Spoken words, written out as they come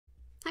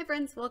Hi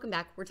friends, welcome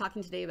back. We're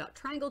talking today about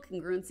triangle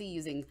congruency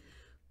using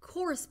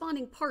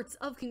corresponding parts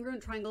of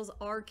congruent triangles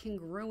are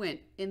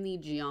congruent. In the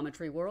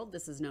geometry world,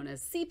 this is known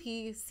as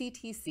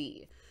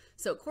CPCTC.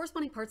 So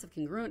corresponding parts of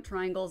congruent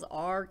triangles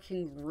are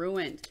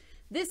congruent.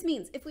 This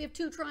means if we have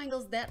two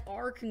triangles that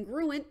are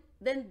congruent,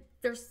 then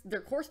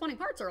their corresponding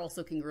parts are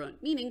also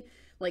congruent, meaning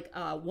like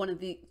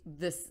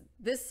this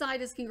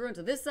side is congruent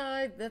to this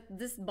side,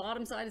 this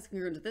bottom side is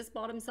congruent to this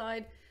bottom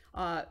side.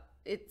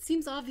 It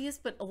seems obvious,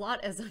 but a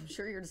lot, as I'm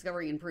sure you're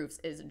discovering in proofs,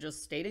 is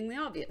just stating the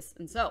obvious.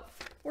 And so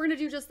we're going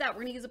to do just that.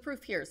 We're going to use a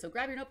proof here. So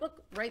grab your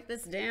notebook, write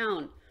this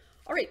down.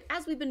 All right,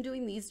 as we've been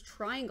doing these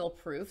triangle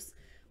proofs,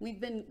 we've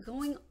been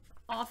going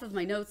off of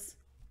my notes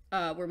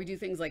where we do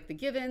things like the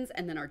givens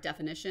and then our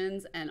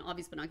definitions and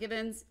obvious but not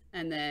givens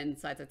and then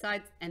sides,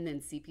 and then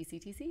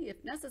CPCTC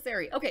if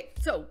necessary. Okay,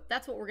 so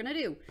that's what we're going to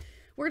do.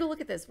 We're going to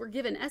look at this. We're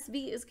given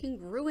SV is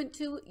congruent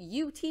to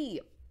UT.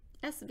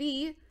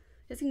 SV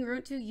is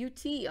congruent to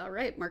UT. All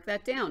right, mark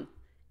that down.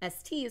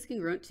 ST is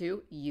congruent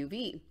to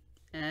UV.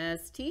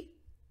 ST,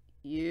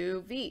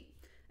 UV.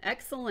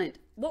 Excellent.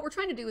 What we're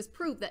trying to do is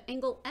prove that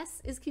angle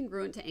S is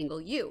congruent to angle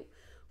U.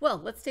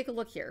 Well, let's take a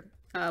look here.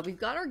 We've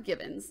got our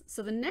givens.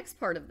 So the next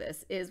part of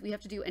this is we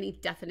have to do any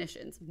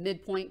definitions.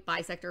 Midpoint,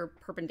 bisector,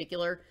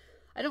 perpendicular.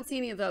 I don't see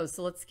any of those,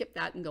 so let's skip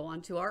that and go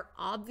on to our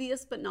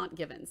obvious but not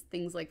givens.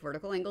 Things like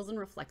vertical angles and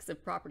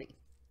reflexive property.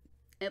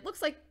 It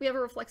looks like we have a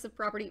reflexive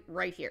property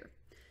right here.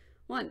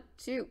 1,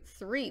 2,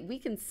 3. We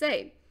can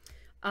say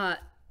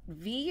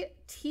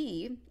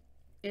VT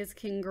is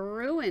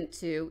congruent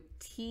to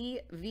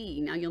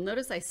TV. Now you'll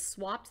notice I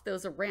swapped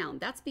those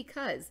around. That's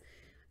because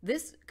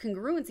this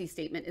congruency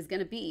statement is going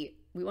to be,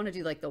 we want to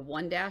do like the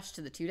 1 dash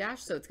to the 2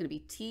 dash. So it's going to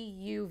be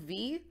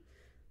TUV.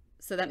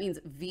 So that means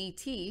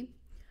VT.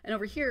 And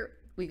over here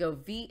we go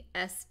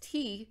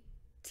VST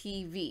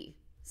TV.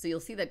 So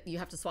you'll see that you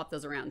have to swap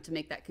those around to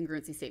make that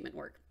congruency statement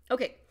work.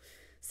 Okay.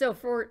 So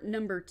for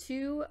number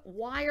 2,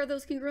 why are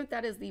those congruent?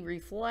 That is the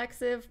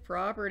reflexive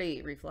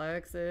property.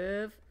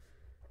 Reflexive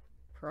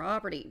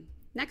property.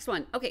 Next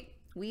one. Okay,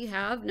 we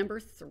have number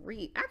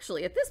 3.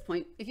 Actually, at this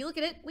point, if you look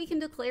at it, we can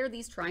declare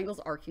these triangles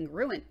are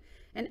congruent.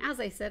 And as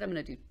I said, I'm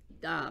going to do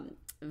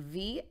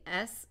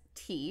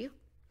VST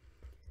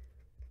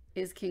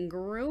is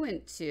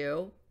congruent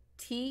to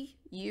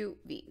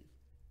TUV.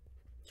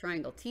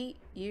 Triangle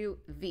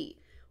TUV.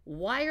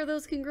 Why are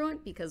those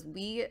congruent? Because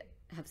we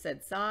have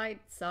said side,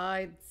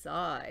 side,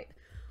 side.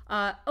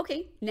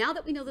 Okay, now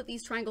that we know that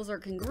these triangles are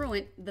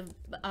congruent,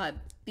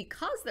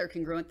 because they're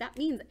congruent, that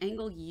means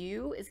angle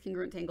U is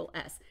congruent to angle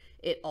S.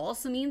 It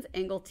also means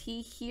angle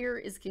T here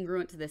is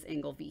congruent to this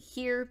angle V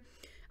here.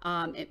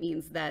 It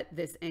means that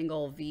this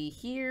angle V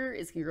here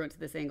is congruent to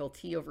this angle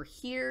T over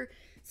here.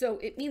 So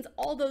it means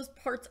all those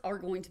parts are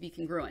going to be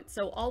congruent.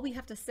 So all we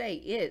have to say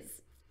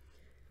is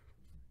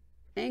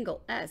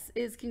angle S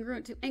is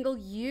congruent to angle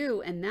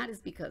U, and that is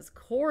because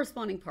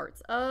corresponding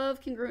parts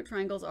of congruent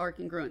triangles are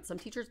congruent. Some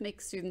teachers make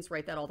students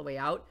write that all the way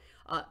out,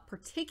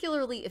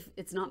 particularly if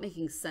it's not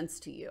making sense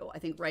to you. I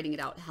think writing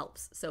it out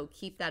helps, so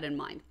keep that in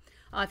mind.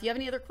 If you have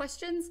any other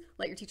questions,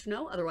 let your teacher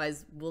know.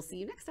 Otherwise, we'll see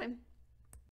you next time.